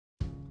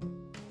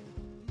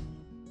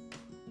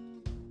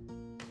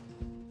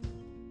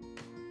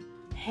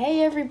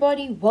Hey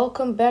everybody,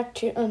 welcome back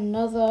to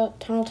another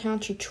Tunnel Town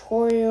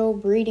tutorial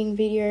breeding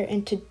video,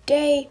 and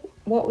today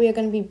what we are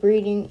going to be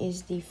breeding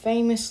is the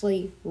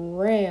famously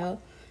rare,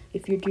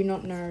 if you do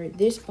not know,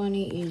 this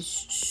bunny is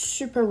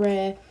super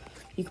rare.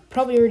 You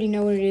probably already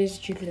know what it is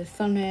due to the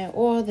thumbnail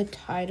or the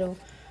title,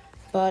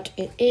 but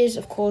it is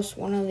of course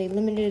one of the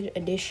limited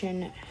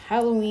edition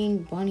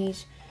Halloween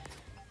bunnies.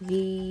 If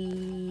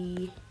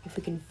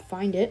we can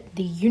find it,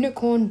 the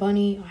unicorn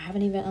bunny. I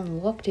haven't even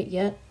unlocked it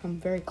yet. I'm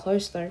very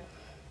close though.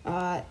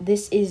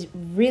 This is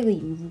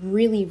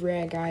really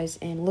rare, guys,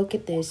 and look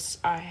at this.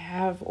 I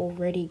have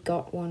already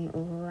got one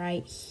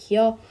right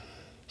here,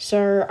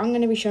 so I'm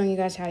going to be showing you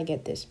guys how to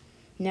get this.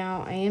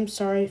 Now, I am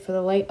sorry for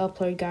the late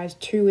upload, guys.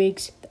 2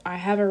 weeks. I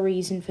have a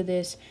reason for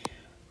this.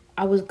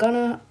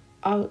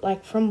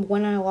 Like from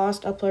when I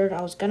last uploaded,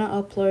 I was gonna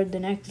upload the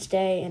next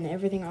day and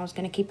everything. I was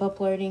gonna keep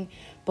uploading,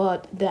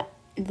 but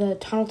the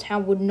Tunnel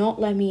Town would not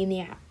let me in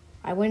the app.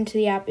 I went into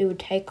the app, it would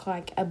take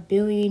like a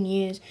billion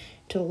years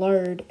to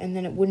load, and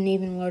then it wouldn't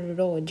even load at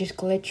all. It just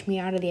glitched me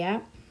out of the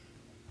app.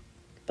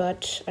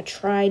 But I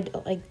tried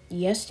like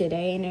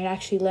yesterday and it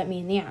actually let me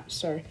in the app.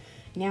 So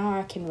now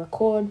I can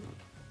record,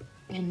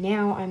 and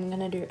now I'm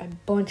gonna do a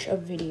bunch of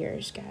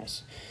videos,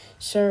 guys.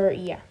 So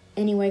yeah.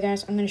 Anyway,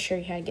 guys, I'm going to show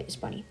you how to get this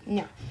bunny.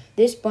 Now,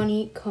 this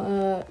bunny,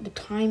 the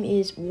time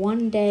is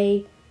 1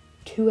 day,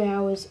 2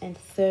 hours, and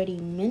 30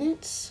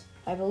 minutes,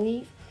 I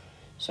believe.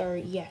 So,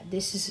 yeah,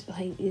 this is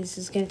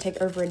going to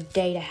take over a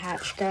day to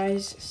hatch,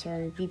 guys.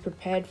 So, be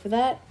prepared for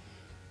that.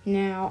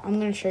 Now, I'm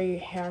going to show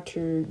you how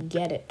to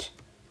get it.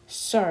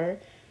 So,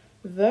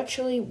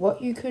 virtually,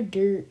 what you could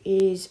do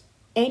is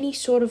any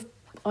sort of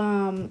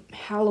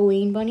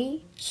Halloween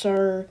bunny.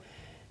 So,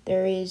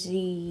 there is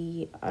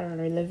the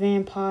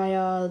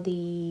vampire,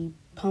 the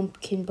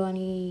pumpkin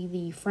bunny,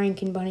 the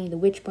Franken bunny, the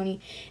witch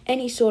bunny.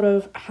 Any sort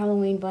of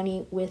Halloween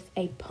bunny with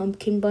a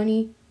pumpkin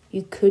bunny,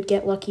 you could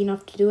get lucky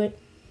enough to do it.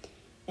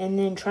 And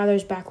then try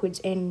those backwards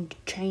and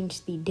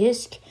change the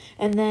disc.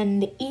 And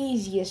then the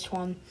easiest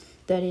one,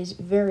 that is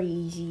very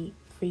easy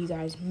for you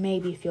guys,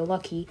 maybe if you're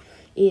lucky,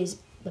 is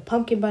the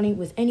pumpkin bunny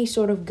with any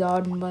sort of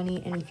garden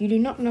bunny. And if you do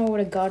not know what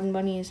a garden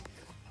bunny is,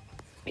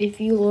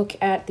 if you look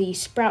at the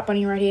sprout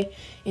bunny right here,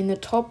 in the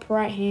top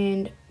right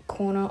hand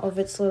corner of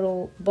its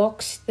little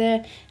box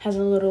there has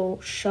a little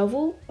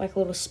shovel, like a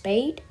little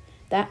spade.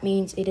 That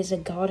means it is a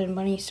garden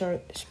bunny. So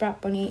the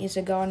sprout bunny is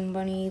a garden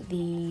bunny.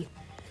 The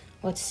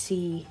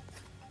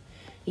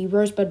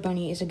rosebud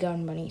bunny is a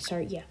garden bunny. So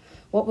yeah,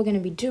 what we're going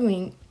to be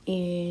doing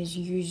is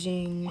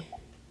using,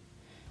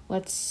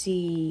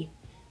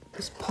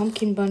 this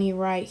pumpkin bunny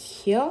right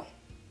here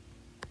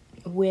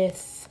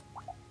with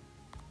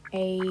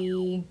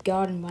a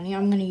garden bunny.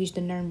 I'm going to use the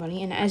gnome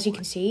bunny, and as you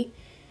can see,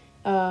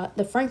 the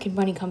Franken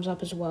bunny comes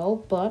up as well,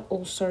 but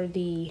also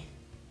the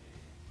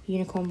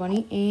unicorn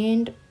bunny,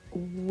 and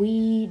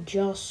we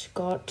just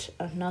got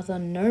another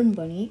gnome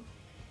bunny.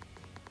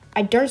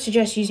 I don't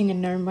suggest using a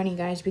gnome bunny,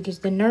 guys, because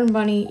the gnome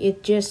bunny,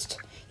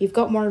 you've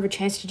got more of a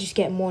chance to just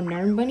get more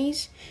gnome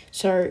bunnies,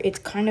 so it's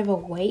kind of a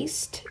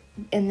waste,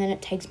 and then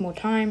it takes more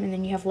time, and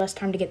then you have less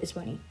time to get this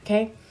bunny,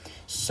 okay?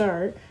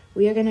 So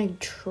we are going to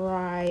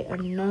try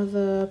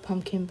another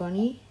pumpkin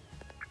bunny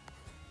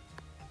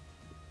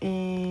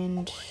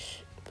and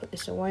put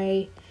this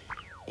away,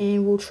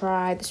 and we'll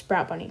try the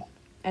sprout bunny.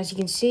 As you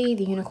can see,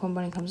 the unicorn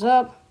bunny comes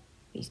up.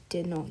 We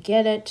did not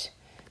get it.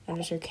 That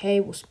is okay.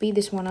 We'll speed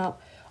this one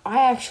up.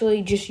 I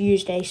actually just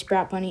used a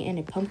sprout bunny and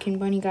a pumpkin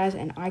bunny, guys,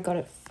 and I got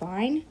it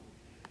fine.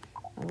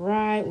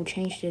 Alright, we'll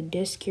change the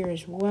disc here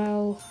as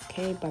well.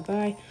 Okay,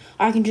 bye-bye.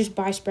 I can just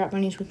buy sprout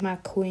bunnies with my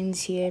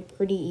coins here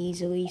pretty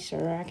easily, so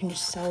I can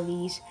just sell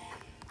these.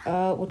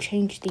 We'll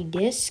change the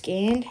disc,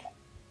 and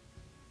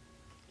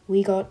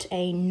we got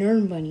a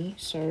gnome bunny,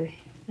 so,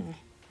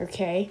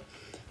 okay.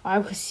 I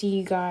will see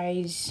you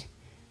guys,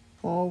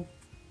 well,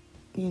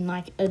 in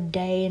like a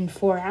day and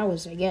 4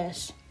 hours, I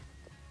guess.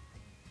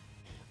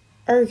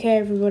 Okay,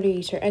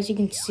 everybody, so as you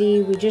can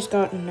see, we just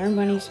got gnome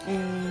bunnies,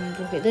 and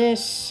look at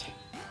this.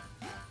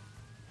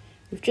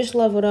 We've just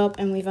leveled up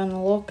and we've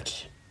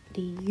unlocked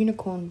the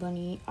unicorn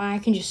bunny. I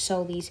can just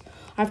sell these.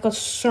 I've got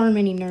so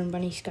many gnome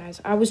bunnies, guys.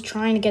 I was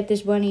trying to get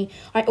this bunny.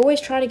 I always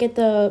try to get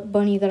the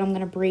bunny that I'm going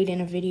to breed in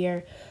a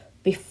video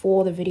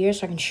before the video,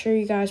 so I can show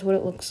you guys what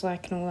it looks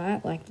like and all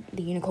that. Like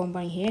the unicorn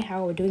bunny here,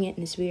 how we're doing it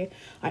in this video.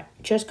 I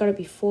just got it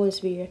before this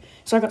video.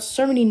 So I got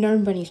so many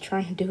gnome bunnies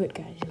trying to do it,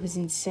 guys. It was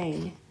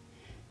insane.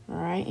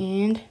 Alright,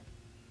 and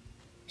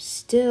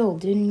still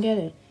didn't get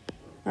it.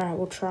 Alright,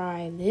 we'll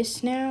try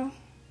this now.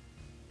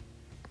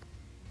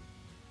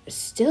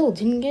 Still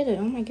didn't get it.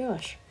 Oh my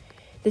gosh.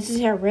 This is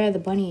how rare the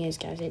bunny is,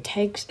 guys. It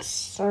takes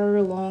so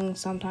long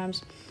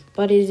sometimes,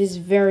 but it is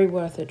very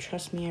worth it.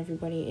 Trust me,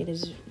 everybody. It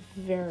is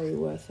very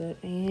worth it.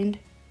 And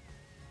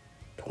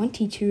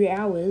 22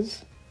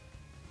 hours.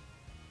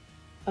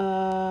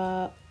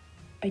 I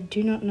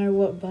do not know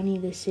what bunny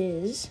this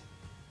is.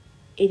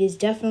 It is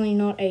definitely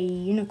not a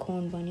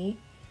unicorn bunny.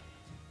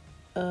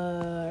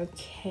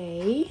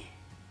 Okay.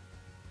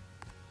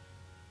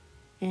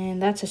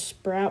 And that's a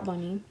sprout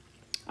bunny.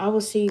 I will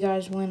see you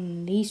guys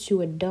when these two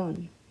are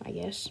done, I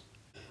guess.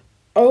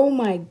 Oh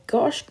my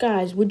gosh,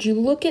 guys, would you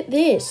look at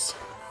this?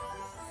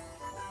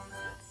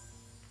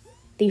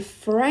 The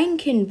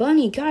Franken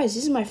Bunny. Guys,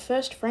 this is my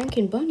first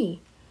Franken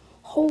Bunny.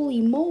 Holy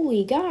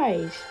moly,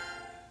 guys.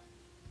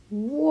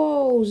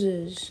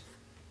 Wowzers.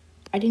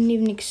 I didn't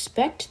even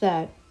expect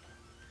that.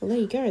 Well, there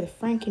you go, the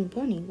Franken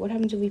Bunny. What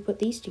happens if we put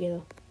these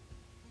together?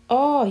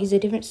 Oh, he's a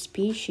different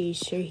species,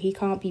 so he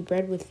can't be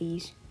bred with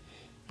these.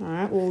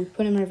 Alright, well, we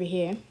put him over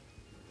here.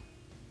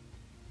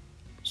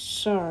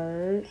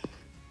 So,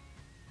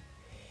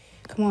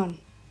 come on.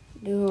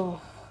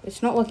 Oh,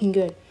 it's not looking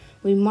good.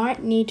 We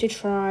might need to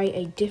try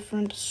a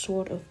different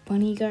sort of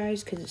bunny,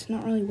 guys, because it's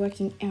not really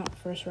working out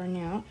for us right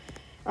now.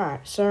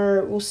 Alright,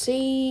 so we'll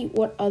see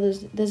what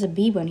others... There's a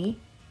bee bunny.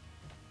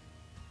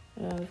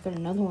 We've got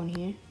another one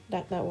here.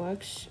 That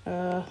works.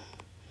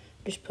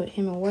 Just put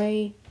him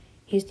away.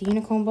 Here's the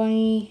unicorn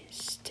bunny.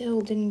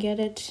 Still didn't get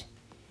it.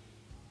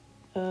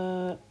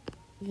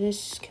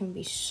 This can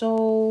be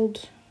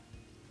sold.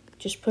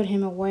 Just put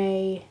him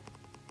away.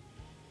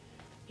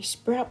 The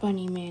sprout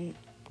bunny, man.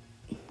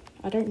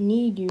 I don't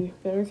need you,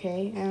 but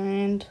okay.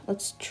 And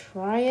let's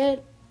try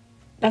it.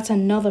 That's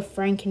another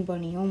Franken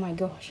bunny. Oh my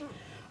gosh.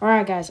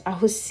 Alright, guys. I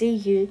will see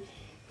you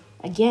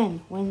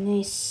again when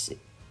these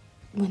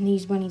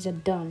bunnies are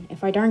done.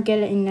 If I don't get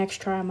it in the next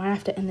try, I might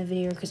have to end the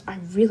video because I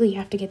really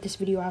have to get this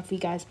video out for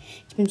you guys.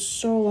 It's been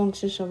so long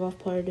since I've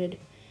uploaded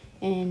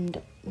and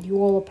you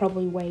all are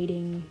probably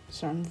waiting,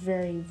 so I'm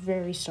very,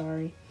 very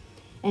sorry.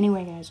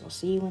 Anyway, guys, I'll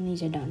see you when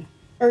these are done.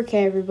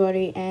 Okay,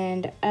 everybody,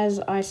 and as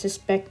I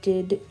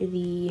suspected,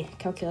 the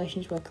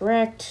calculations were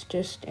correct.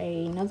 Just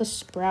another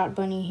sprout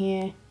bunny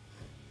here.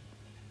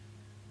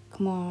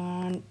 Come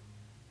on.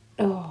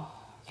 Oh,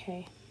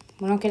 okay.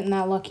 We're not getting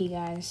that lucky,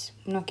 guys.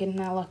 We're not getting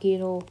that lucky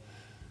at all.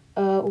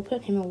 We'll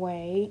put him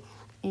away.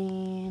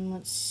 And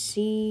let's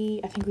see.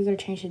 I think we gotta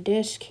change the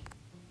disc.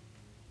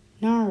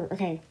 No,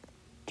 okay.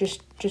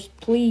 Just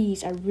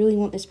please. I really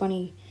want this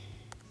bunny.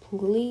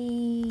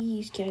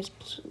 Please, guys,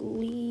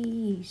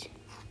 please.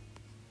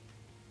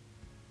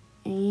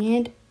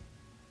 And...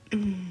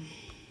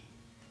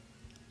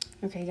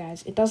 okay,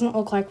 guys. It doesn't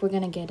look like we're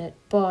gonna get it,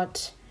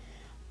 but...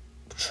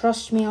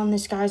 trust me on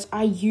this, guys.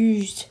 I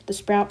used the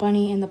sprout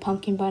bunny and the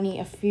pumpkin bunny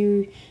a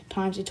few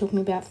times. It took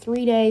me about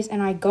 3 days,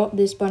 and I got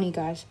this bunny,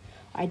 guys.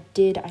 I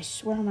did. I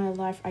swear on my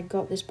life, I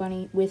got this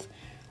bunny with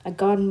a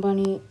garden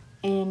bunny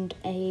and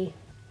a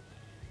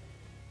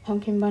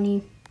pumpkin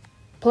bunny.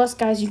 Plus,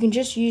 guys, you can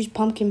just use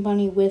pumpkin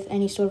bunny with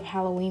any sort of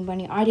Halloween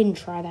bunny. I didn't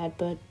try that,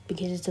 but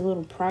because it's a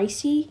little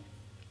pricey,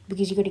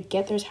 because you got to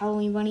get those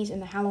Halloween bunnies,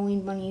 and the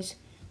Halloween bunnies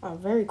are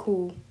very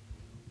cool,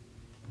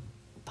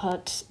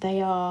 but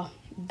they are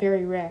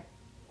very rare.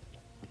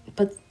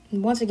 But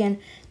once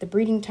again, the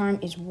breeding time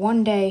is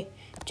 1 day,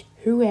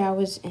 2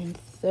 hours, and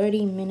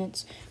 30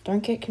 minutes.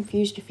 Don't get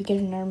confused if you get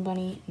a gnome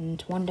bunny and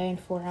it's 1 day and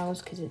 4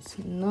 hours, because it's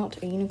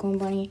not a unicorn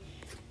bunny.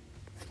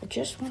 I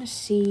just want to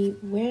see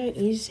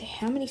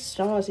how many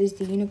stars is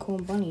the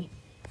unicorn bunny,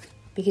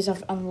 because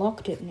I've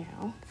unlocked it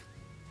now.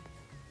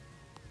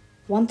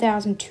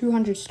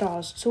 1,200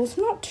 stars. So it's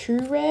not too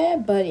rare,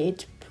 but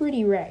it's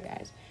pretty rare,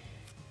 guys.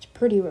 It's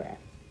pretty rare.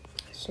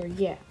 So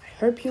yeah, I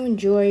hope you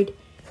enjoyed,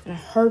 and I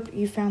hope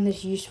you found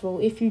this useful.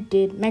 If you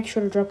did, make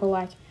sure to drop a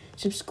like.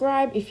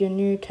 Subscribe if you're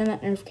new. Turn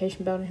that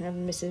notification bell to never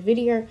miss a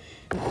video.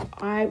 And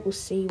I will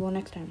see you all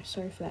next time.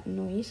 Sorry for that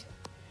noise.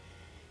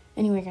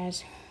 Anyway,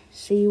 guys,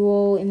 see you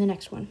all in the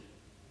next one.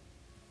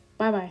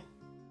 Bye-bye.